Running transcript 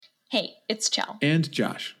Hey, it's Chell. And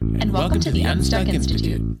Josh. And welcome to the Unstuck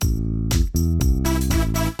Institute.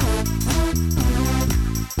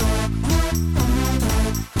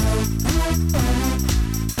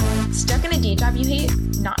 Stuck in a day job you hate?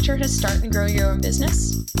 Not sure how to start and grow your own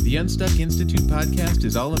business? The Unstuck Institute podcast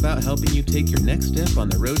is all about helping you take your next step on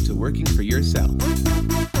the road to working for yourself.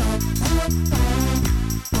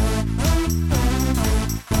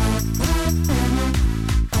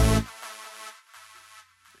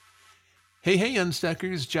 Hey,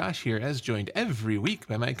 Unstuckers. Josh here, as joined every week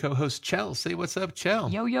by my co-host, Chell. Say what's up, Chell.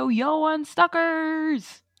 Yo,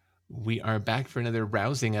 Unstuckers. We are back for another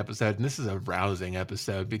rousing episode, and this is a rousing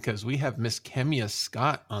episode because we have Miss Kemia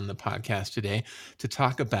Scott on the podcast today to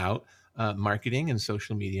talk about marketing and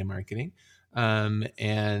social media marketing.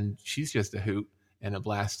 And she's just a hoot and a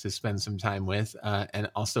blast to spend some time with, and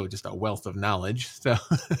also just a wealth of knowledge. So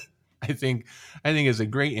I think it's a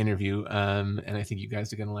great interview, and I think you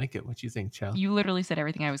guys are going to like it. What do you think, Chell? You literally said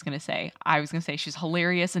everything I was going to say. I was going to say she's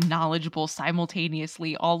hilarious and knowledgeable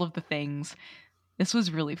simultaneously, all of the things. This was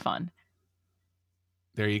really fun.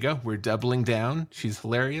 There you go. We're doubling down. She's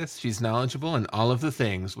hilarious, she's knowledgeable, and all of the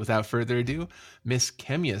things. Without further ado, Miss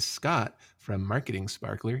Kemia Scott from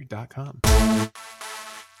marketingsparkler.com.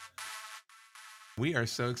 We are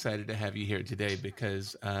so excited to have you here today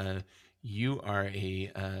because you are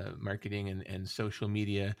a marketing and social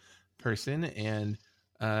media person, and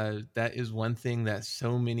that is one thing that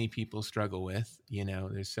so many people struggle with. You know,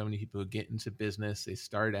 there's so many people who get into business, they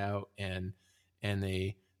start out and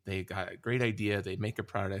they got a great idea, they make a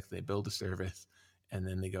product, they build a service, and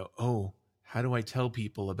then they go, oh, how do I tell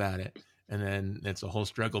people about it? And then it's a whole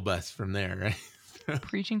struggle bus from there, right?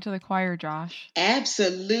 Preaching to the choir, Josh.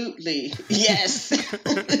 Absolutely. Yes.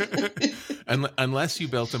 Unless you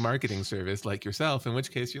built a marketing service like yourself, in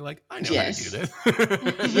which case you're like, I know how to do this.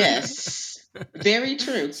 Yes. Very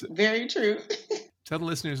true. Very true. Tell the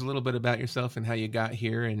listeners a little bit about yourself and how you got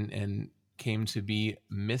here and came to be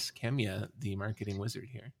Miss Kemia, the marketing wizard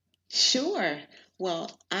here. Sure.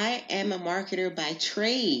 Well, I am a marketer by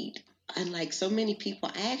trade. Unlike so many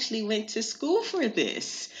people, I actually went to school for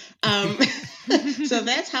this. So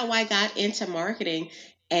that's how I got into marketing.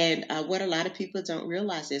 And what a lot of people don't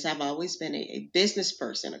realize is I've always been a business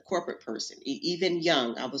person, a corporate person, even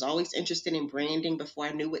young. I was always interested in branding before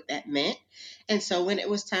I knew what that meant. And so when it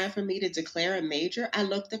was time for me to declare a major, I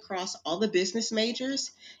looked across all the business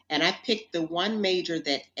majors and I picked the one major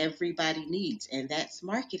that everybody needs, and that's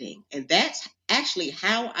marketing. And that's actually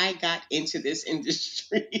how I got into this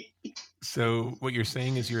industry. So what you're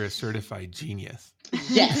saying is you're a certified genius.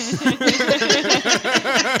 Yes.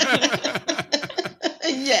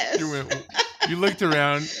 Yes. You looked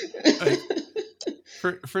around. Like,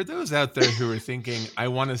 for those out there who are thinking, I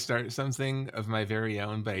want to start something of my very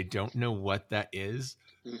own, but I don't know what that is,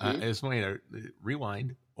 I just want you to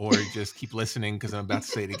rewind or just keep listening because I'm about to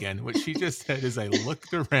say it again. What she just said is I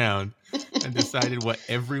looked around and decided what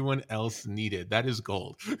everyone else needed. That is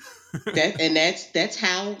gold. That's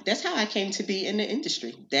how I came to be in the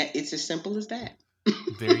industry. That it's as simple as that.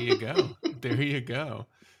 There you go.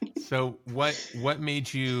 So what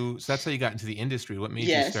made you, so that's how you got into the industry. What made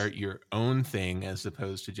you start your own thing as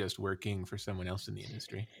opposed to just working for someone else in the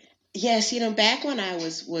industry? Yes, back when I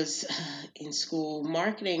was in school,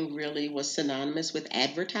 marketing really was synonymous with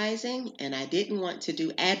advertising, and I didn't want to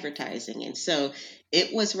do advertising. And so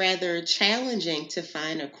it was rather challenging to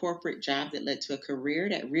find a corporate job that led to a career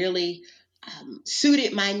that really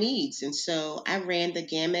suited my needs. And so I ran the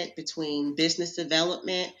gamut between business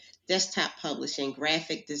development, desktop publishing,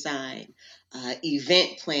 graphic design,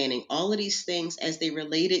 event planning, all of these things as they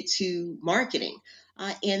related to marketing.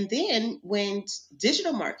 And then when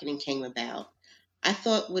digital marketing came about, I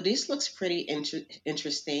thought, well, this looks pretty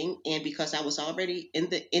interesting. And because I was already in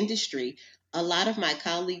the industry, a lot of my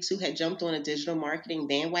colleagues who had jumped on a digital marketing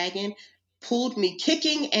bandwagon pulled me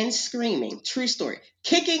kicking and screaming. True story.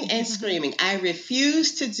 Kicking and screaming. I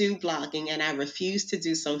refused to do blogging and I refused to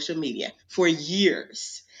do social media for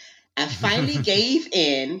years. I finally gave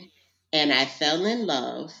in and I fell in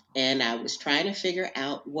love, and I was trying to figure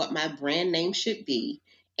out what my brand name should be.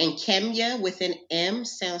 And Kemia with an M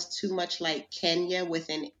sounds too much like Kenya with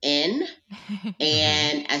an N.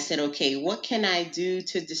 And I said, okay, what can I do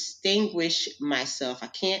to distinguish myself? I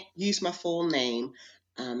can't use my full name.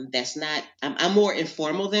 I'm more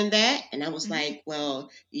informal than that. And I was like,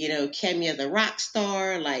 well, Kemia the rock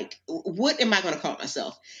star, like, what am I going to call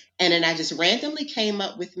myself? And then I just randomly came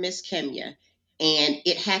up with Miss Kemia, and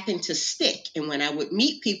it happened to stick. And when I would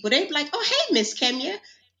meet people, they'd be like, oh, hey, Miss Kemia.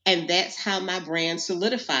 And that's how my brand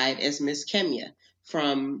solidified as Miss Kemia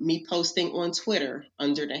from me posting on Twitter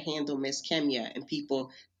under the handle Miss Kemia and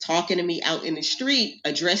people talking to me out in the street,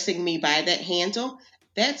 addressing me by that handle.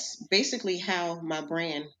 That's basically how my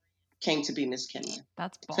brand came to be Miss Kemia.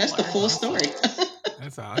 That's baller. So that's the full story.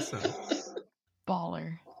 That's awesome.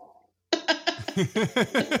 Baller.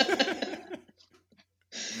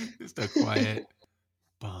 Just a quiet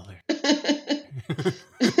baller.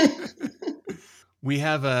 We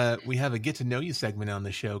have a get to know you segment on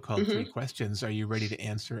the show called Three Questions. Are you ready to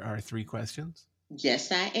answer our 3 questions?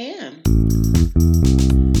 Yes, I am.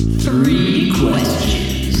 3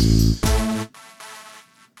 questions.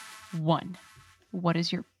 1. What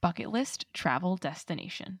is your bucket list travel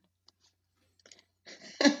destination?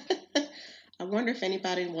 I wonder if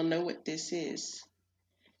anybody will know what this is.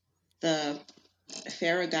 The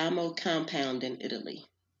Ferragamo compound in Italy.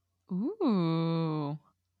 Ooh.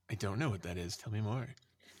 I don't know what that is. Tell me more.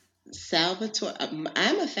 Salvatore,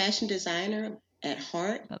 I'm a fashion designer at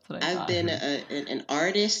heart. That's what I thought. I've been an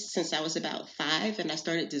artist since I was about 5, and I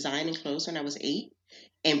started designing clothes when I was 8.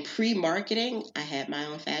 And pre-marketing, I had my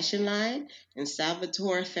own fashion line, and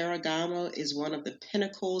Salvatore Ferragamo is one of the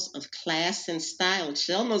pinnacles of class and style.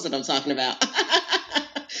 Shell knows what I'm talking about.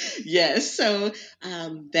 Yes, so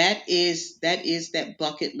that is that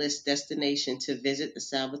bucket list destination to visit the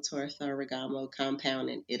Salvatore Ferragamo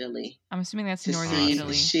compound in Italy. I'm assuming that's To northern see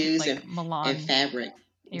Italy. shoes like Milan and fabric.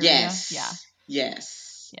 area. Yes. Yeah.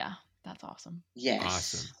 Yes. Yeah. That's awesome. Yes.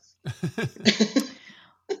 Awesome.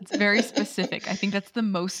 It's very specific. I think that's the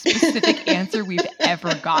most specific answer we've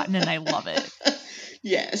ever gotten, and I love it.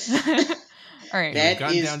 Yes. All right. We've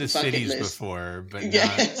gone is down to bucket cities list. before, but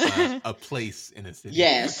Yes. not a place in a city.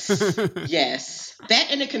 Yes. Yes. That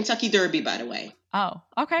and the Kentucky Derby, by the way. Oh,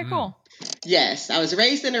 okay, cool. Yes. I was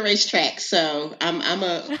raised in a racetrack, so I'm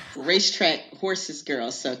a racetrack horses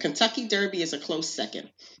girl. So Kentucky Derby is a close second.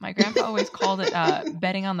 My grandpa always called it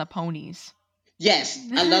betting on the ponies. Yes.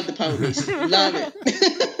 I love the ponies. Love it.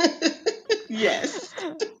 Yes.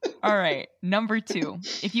 All right. Number 2.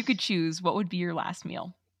 If you could choose, what would be your last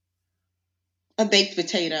meal? A baked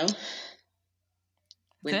potato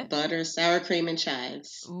with it? butter, sour cream, and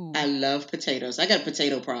chives. Ooh. I love potatoes. I got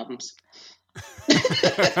potato problems. I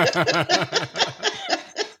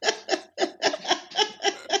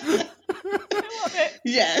love it.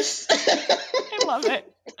 Yes. I love it.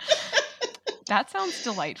 That sounds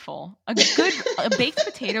delightful. A baked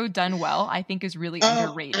potato done well, I think, is really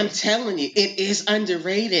underrated. I'm telling you, it is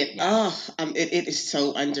underrated. Yeah. It is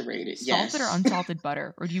so underrated. Salted or unsalted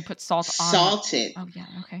butter? Or do you put salt on? Salted. Oh, yeah.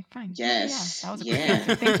 Okay, fine. Yes. Yeah, that was a quick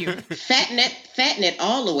answer. Thank you. Fatten it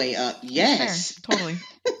all the way up. Yes. Fair. Totally.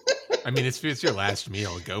 I mean, if it's your last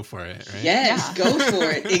meal, go for it, right? Yes, Yeah. go for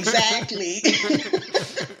it. Exactly.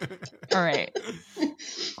 All right.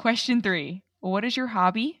 Question 3. What is your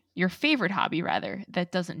hobby, your favorite hobby rather,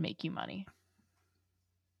 that doesn't make you money?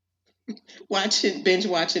 Binge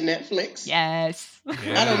watching Netflix. Yes.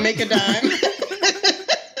 Yeah. I don't make a dime.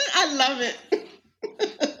 I love it.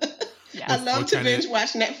 Yeah. I love What to kind of- binge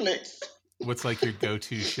watch Netflix. What's like your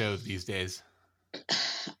go-to show these days?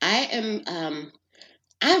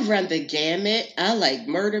 I run the gamut. I like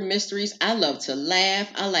murder mysteries. I love to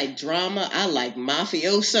laugh. I like drama. I like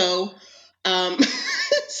mafioso.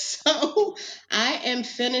 So I am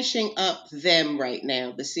finishing up Them right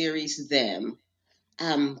now, the series Them.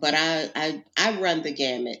 But I run the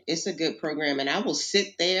gamut. It's a good program, and I will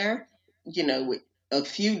sit there, with a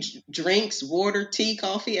few drinks, water, tea,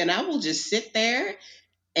 coffee, and I will just sit there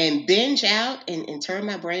and binge out and turn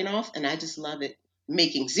my brain off, and I just love it.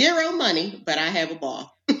 Making zero money, but I have a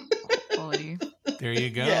ball. Quality. There you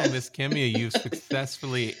go, Yes. Miss Kemia. You've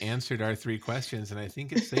successfully answered our 3 questions, and I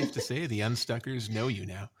think it's safe to say the Unstuckers know you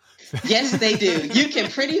now. Yes, they do. You can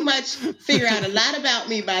pretty much figure out a lot about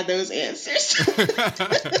me by those answers.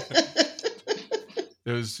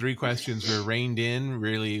 Those 3 questions were reined in.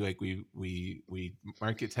 Really, like we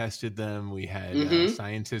market tested them. We had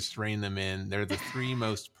scientists rein them in. They're the 3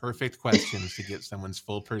 most perfect questions to get someone's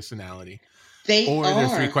full personality. They Or are. they're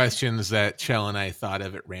 3 questions that Chell and I thought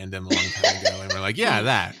of at random a long time ago, and we're like, yeah,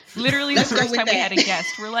 that. Literally Let's the go first with time we that. had a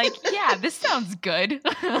guest, we're like, yeah, this sounds good.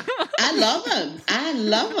 I love them. I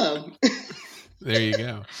love them. There you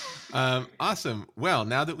go. Awesome. Well,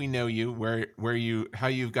 now that we know you, how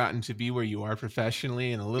you've gotten to be where you are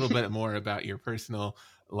professionally, and a little bit more about your personal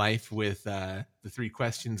life with the 3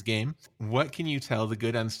 questions game, what can you tell the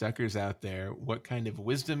good Unstuckers out there? What kind of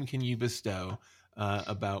wisdom can you bestow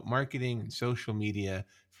about marketing and social media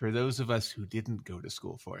for those of us who didn't go to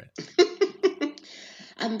school for it?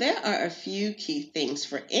 There are a few key things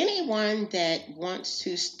for anyone that wants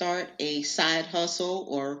to start a side hustle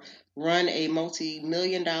or run a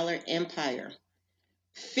multi-million-dollar empire.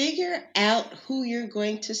 Figure out who you're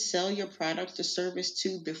going to sell your product or service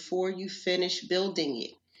to before you finish building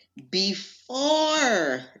it.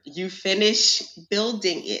 Before you finish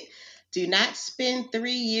building it. Do not spend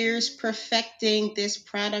 3 years perfecting this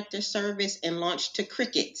product or service and launch to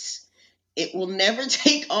crickets. It will never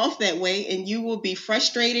take off that way, and you will be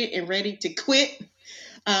frustrated and ready to quit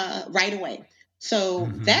right away. So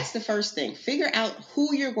that's the first thing. Figure out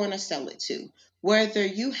who you're going to sell it to. Whether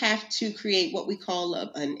you have to create what we call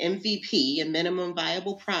an MVP, a minimum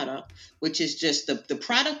viable product, which is just the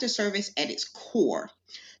product or service at its core,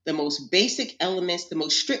 the most basic elements, the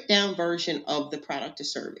most stripped down version of the product or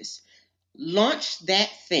service. Launch that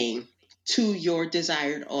thing to your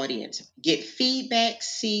desired audience. Get feedback,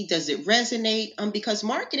 see, does it resonate? Because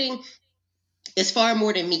marketing is far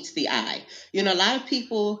more than meets the eye. A lot of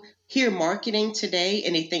people hear marketing today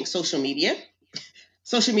and they think social media.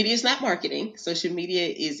 Social media is not marketing. Social media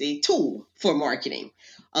is a tool for marketing.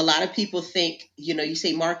 A lot of people think, you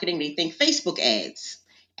say marketing, they think Facebook ads.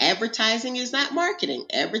 Advertising is not marketing.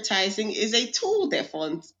 Advertising is a tool that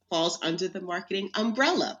falls under the marketing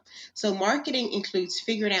umbrella. So marketing includes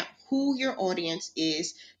figuring out who your audience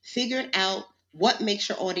is, figuring out what makes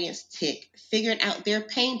your audience tick, figuring out their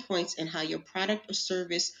pain points and how your product or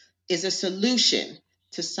service is a solution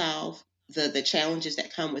to solve the challenges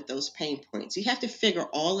that come with those pain points. You have to figure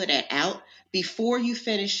all of that out before you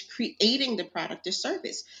finish creating the product or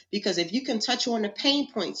service. Because if you can touch on the pain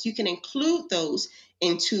points, you can include those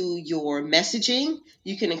into your messaging.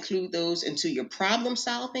 You can include those into your problem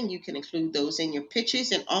solving. You can include those in your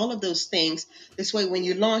pitches and all of those things. This way, when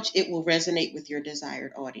you launch, it will resonate with your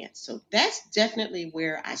desired audience. So that's definitely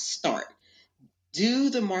where I start. Do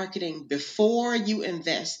the marketing before you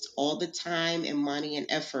invest all the time and money and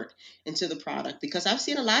effort into the product. Because I've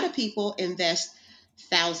seen a lot of people invest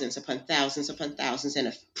thousands upon thousands upon thousands in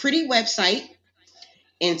a pretty website,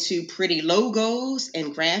 into pretty logos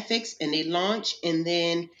and graphics, and they launch, and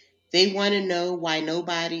then they want to know why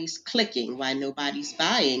nobody's clicking, why nobody's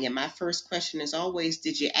buying. And my first question is always,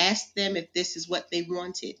 did you ask them if this is what they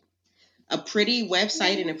wanted? A pretty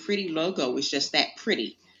website and a pretty logo is just that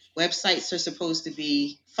pretty. Websites are supposed to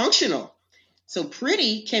be functional. So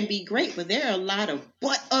pretty can be great, but there are a lot of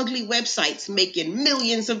butt ugly websites making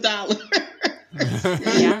millions of dollars.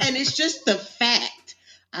 And it's just the fact.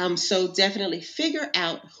 So definitely figure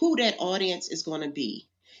out who that audience is going to be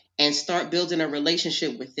and start building a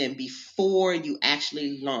relationship with them before you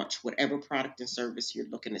actually launch whatever product and service you're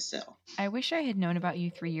looking to sell. I wish I had known about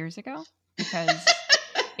you 3 years ago, because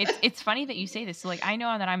it's funny that you say this. So like, I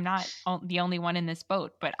know that I'm not the only one in this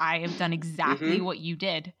boat, but I have done exactly what you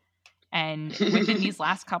did. And within these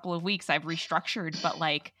last couple of weeks, I've restructured, but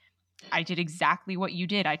like, I did exactly what you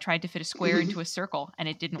did. I tried to fit a square into a circle and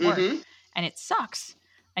it didn't work. And it sucks.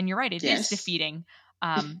 And you're right, it is defeating.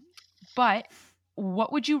 But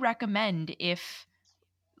what would you recommend if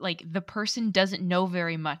like the person doesn't know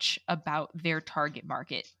very much about their target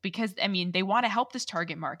market? Because I mean, they want to help this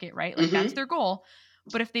target market, right? Like that's their goal.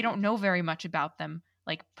 But if they don't know very much about them,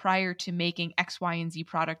 like prior to making X, Y, and Z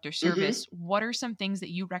product or service, what are some things that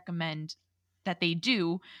you recommend that they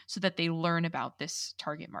do so that they learn about this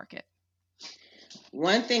target market?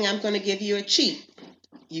 One thing, I'm going to give you a cheat.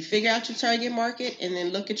 You figure out your target market and then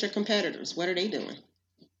look at your competitors. What are they doing?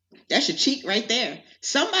 That's your cheat right there.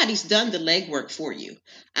 Somebody's done the legwork for you.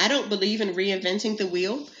 I don't believe in reinventing the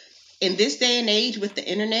wheel. In this day and age with the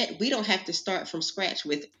internet, we don't have to start from scratch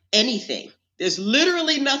with anything. There's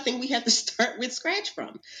literally nothing we have to start with scratch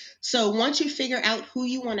from. So once you figure out who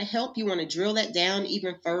you want to help, you want to drill that down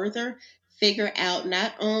even further. Figure out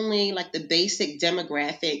not only like the basic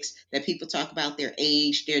demographics that people talk about, their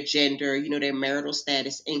age, their gender, their marital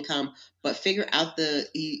status, income, but figure out the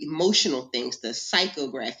emotional things, the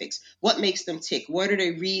psychographics. What makes them tick? What are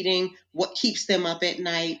they reading? What keeps them up at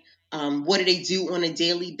night? What do they do on a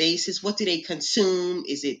daily basis? What do they consume?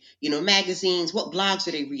 Is it, magazines? What blogs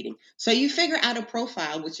are they reading? So you figure out a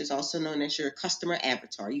profile, which is also known as your customer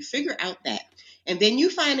avatar. You figure out that. And then you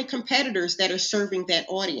find the competitors that are serving that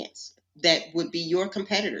audience that would be your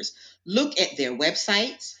competitors. Look at their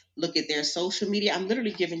websites. Look at their social media. I'm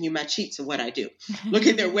literally giving you my cheats of what I do. Look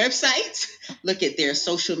at their websites. Look at their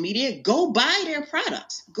social media. Go buy their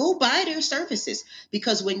products. Go buy their services.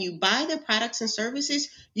 Because when you buy their products and services,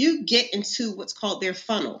 you get into what's called their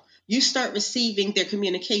funnel. You start receiving their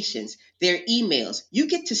communications, their emails. You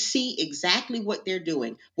get to see exactly what they're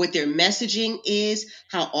doing, what their messaging is,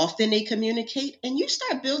 how often they communicate, and you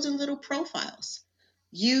start building little profiles.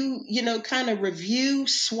 You kind of review,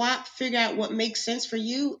 swap, figure out what makes sense for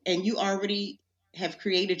you, and you already have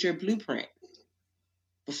created your blueprint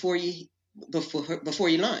before you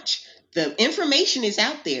launch. The information is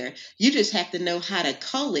out there. You just have to know how to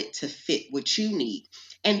cull it to fit what you need.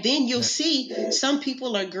 And then you'll see some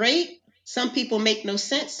people are great. Some people make no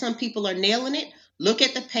sense. Some people are nailing it. Look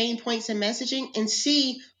at the pain points and messaging and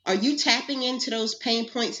see, are you tapping into those pain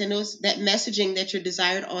points and that messaging that your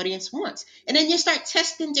desired audience wants? And then you start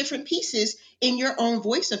testing different pieces in your own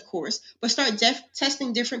voice, of course, but start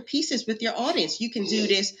testing different pieces with your audience. You can do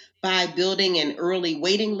this by building an early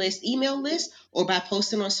waiting list, email list, or by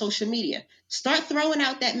posting on social media. Start throwing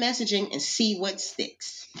out that messaging and see what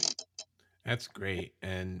sticks. That's great.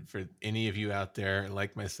 And for any of you out there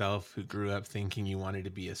like myself who grew up thinking you wanted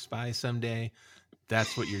to be a spy someday,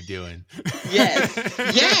 that's what you're doing. Yes.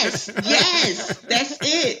 That's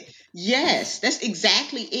it. Yes, that's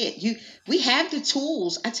exactly it. We have the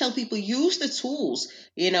tools. I tell people, use the tools.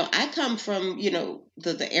 I come from,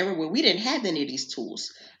 the era where we didn't have any of these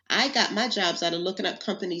tools. I got my jobs out of looking up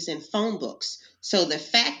companies in phone books. So the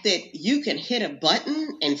fact that you can hit a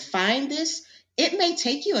button and find this, it may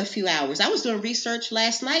take you a few hours. I was doing research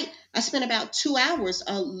last night. I spent about 2 hours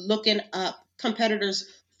looking up competitors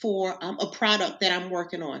for a product that I'm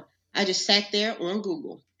working on. I just sat there on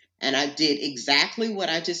Google and I did exactly what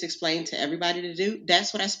I just explained to everybody to do.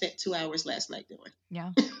 That's what I spent 2 hours last night doing. Yeah.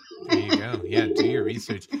 There you go. Yeah, do your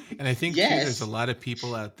research. And I think too, there's a lot of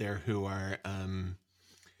people out there who are,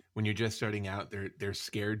 when you're just starting out, they're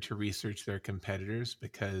scared to research their competitors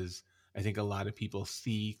because I think a lot of people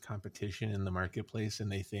see competition in the marketplace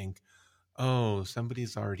and they think, oh,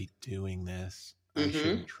 somebody's already doing this. I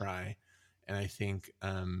shouldn't try. And I think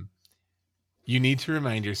you need to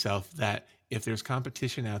remind yourself that if there's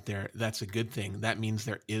competition out there, that's a good thing. That means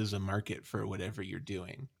there is a market for whatever you're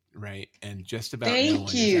doing, right? And just about no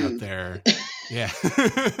one is out there. Yeah.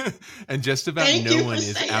 And just about no one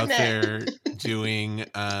is out there doing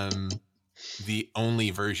the only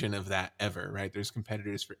version of that ever, right? There's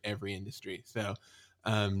competitors for every industry. So,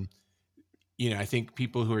 I think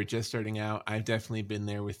people who are just starting out, I've definitely been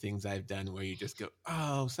there with things I've done where you just go,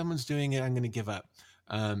 oh, someone's doing it, I'm going to give up.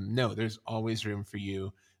 No, there's always room for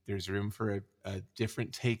you. There's room for a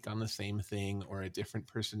different take on the same thing or a different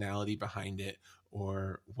personality behind it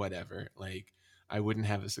or whatever. Like, I wouldn't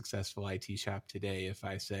have a successful IT shop today if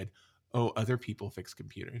I said, oh, other people fix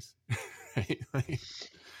computers. Right? Like,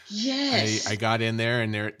 yes. I got in there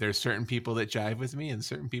and there's certain people that jive with me and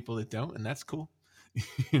certain people that don't, and that's cool.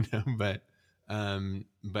 But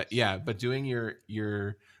doing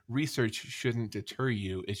your research shouldn't deter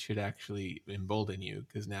you. It should actually embolden you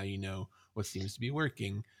because now you know what seems to be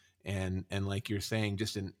working. And like you're saying,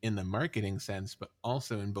 just in the marketing sense, but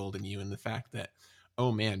also embolden you in the fact that,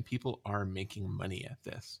 oh man, people are making money at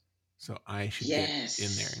this. So I should get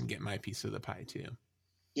in there and get my piece of the pie too.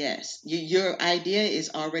 Yes, your idea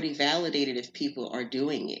is already validated if people are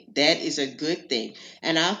doing it. That is a good thing.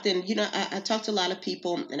 And often, I talk to a lot of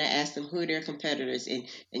people and I ask them who are their competitors. And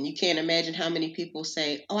you can't imagine how many people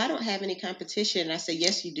say, oh, I don't have any competition. And I say,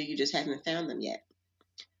 yes, you do. You just haven't found them yet.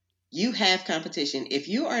 You have competition. If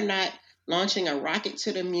you are not launching a rocket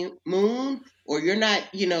to the moon or you're not,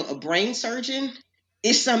 a brain surgeon,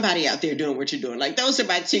 it's somebody out there doing what you're doing. Like those are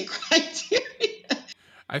my 2 criteria.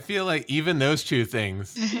 I feel like even those 2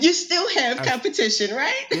 things, you still have competition,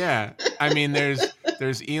 right? Yeah. I mean, there's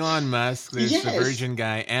Elon Musk, there's the Virgin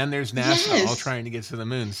guy, and there's NASA all trying to get to the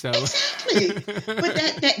moon. So exactly.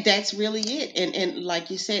 But that's really it. And like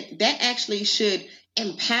you said, that actually should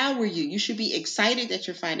empower you. You should be excited that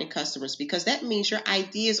you're finding customers because that means your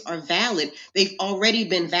ideas are valid. They've already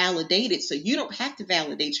been validated. So you don't have to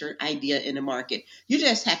validate your idea in the market. You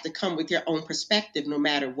just have to come with your own perspective no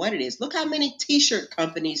matter what it is. Look how many t-shirt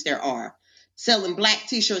companies there are selling black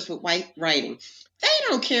t-shirts with white writing. They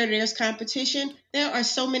don't care there's competition. There are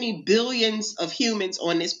so many billions of humans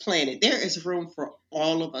on this planet. There is room for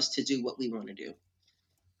all of us to do what we want to do.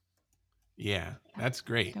 Yeah, that's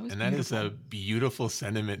great. And that is a beautiful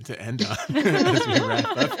sentiment to end on as we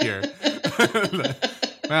wrap up here.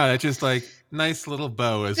 Wow, that's just like nice little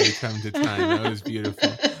bow as we come to time. That was beautiful.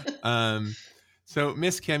 So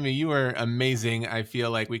Miss Kemya, you are amazing. I feel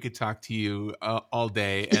like we could talk to you all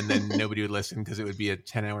day and then nobody would listen because it would be a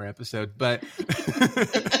 10-hour episode. But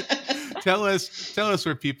tell us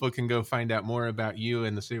where people can go find out more about you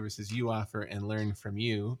and the services you offer and learn from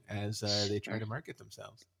you as they try to market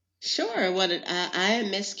themselves. Sure. Well, I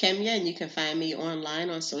am Miss Kemya, and you can find me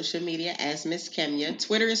online on social media as Miss Kemya.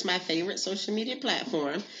 Twitter is my favorite social media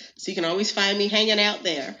platform, so you can always find me hanging out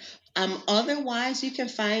there. Otherwise, you can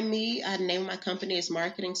find me, the name of my company is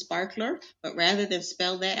Marketing Sparkler, but rather than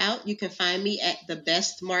spell that out, you can find me at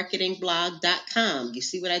thebestmarketingblog.com. You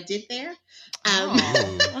see what I did there? So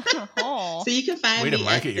you can find me way to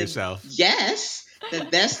market yourself. Yes.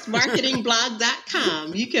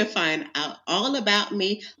 thebestmarketingblog.com. You can find out all about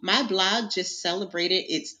me. My blog just celebrated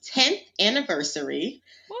its 10th anniversary.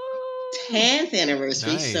 Woo! 10th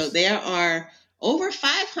anniversary. Nice. So there are over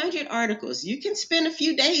 500 articles. You can spend a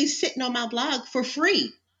few days sitting on my blog for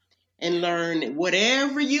free and learn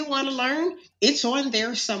whatever you want to learn. It's on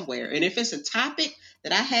there somewhere. And if it's a topic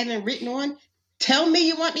that I haven't written on, tell me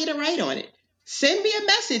you want me to write on it. Send me a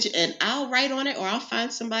message and I'll write on it, or I'll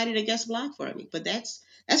find somebody to guest blog for me. But that's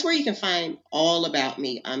where you can find all about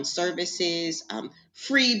me. Services,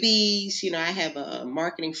 freebies. I have a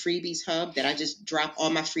marketing freebies hub that I just drop all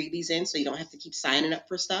my freebies in, so you don't have to keep signing up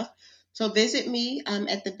for stuff. So visit me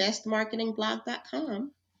at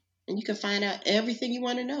thebestmarketingblog.com, and you can find out everything you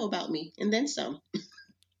want to know about me, and then some.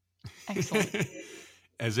 Excellent.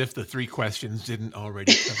 As if the 3 questions didn't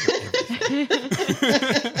already cover everything.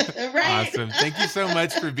 Right. Awesome. Thank you so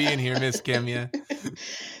much for being here, Miss Kemya.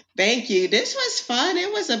 Thank you. This was fun.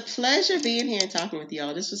 It was a pleasure being here and talking with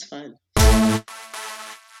y'all. This was fun.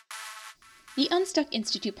 The Unstuck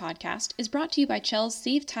Institute podcast is brought to you by Chell's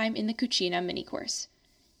Save Time in the Cucina mini course.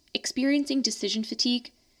 Experiencing decision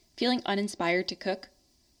fatigue, feeling uninspired to cook,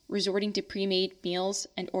 resorting to pre-made meals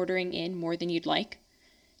and ordering in more than you'd like?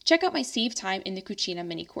 Check out my Save Time in the Cucina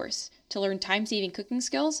mini course to learn time-saving cooking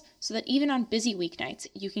skills so that even on busy weeknights,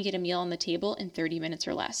 you can get a meal on the table in 30 minutes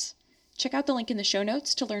or less. Check out the link in the show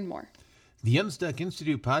notes to learn more. The Unstuck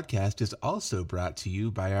Institute podcast is also brought to you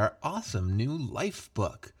by our awesome new life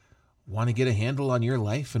book. Want to get a handle on your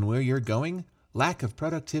life and where you're going? Lack of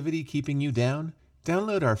productivity keeping you down?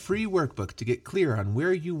 Download our free workbook to get clear on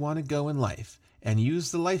where you want to go in life, and use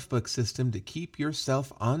the Lifebook system to keep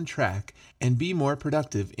yourself on track and be more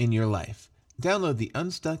productive in your life. Download the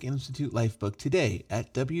Unstuck Institute Lifebook today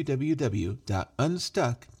at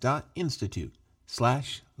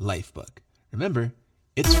www.unstuck.institute/lifebook. Remember,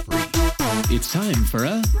 it's free. It's time for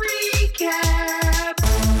a Recap!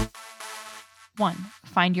 1.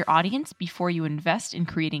 Find your audience before you invest in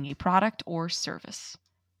creating a product or service.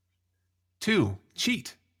 2.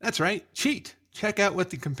 Cheat. That's right, cheat. Check out what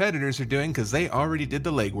the competitors are doing because they already did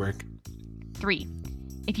the legwork. 3.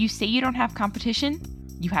 If you say you don't have competition,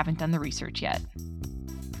 you haven't done the research yet.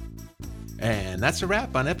 And that's a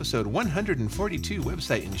wrap on episode 142.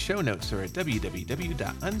 Website and show notes are at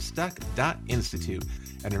www.unstuck.institute.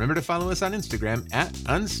 And remember to follow us on Instagram at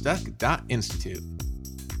unstuck.institute.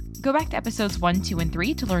 Go back to episodes 1, 2, and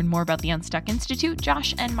 3 to learn more about the Unstuck Institute,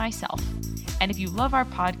 Josh, and myself. And if you love our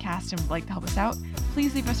podcast and would like to help us out,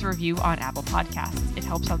 please leave us a review on Apple Podcasts. It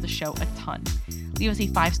helps out the show a ton. Leave us a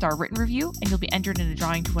 5-star written review, and you'll be entered in a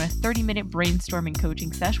drawing to win a 30-minute brainstorming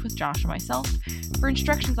coaching sesh with Josh and myself. For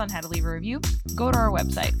instructions on how to leave a review, go to our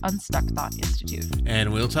website, unstuck.institute.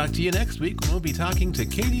 And we'll talk to you next week when we'll be talking to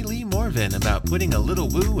Katie Lee Morvan about putting a little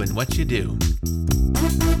woo in what you do.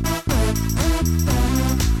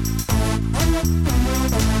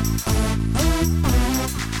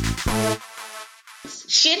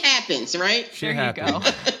 Shit happens, right? Shit There you happens. go.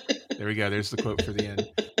 There we go. There's the quote for the end.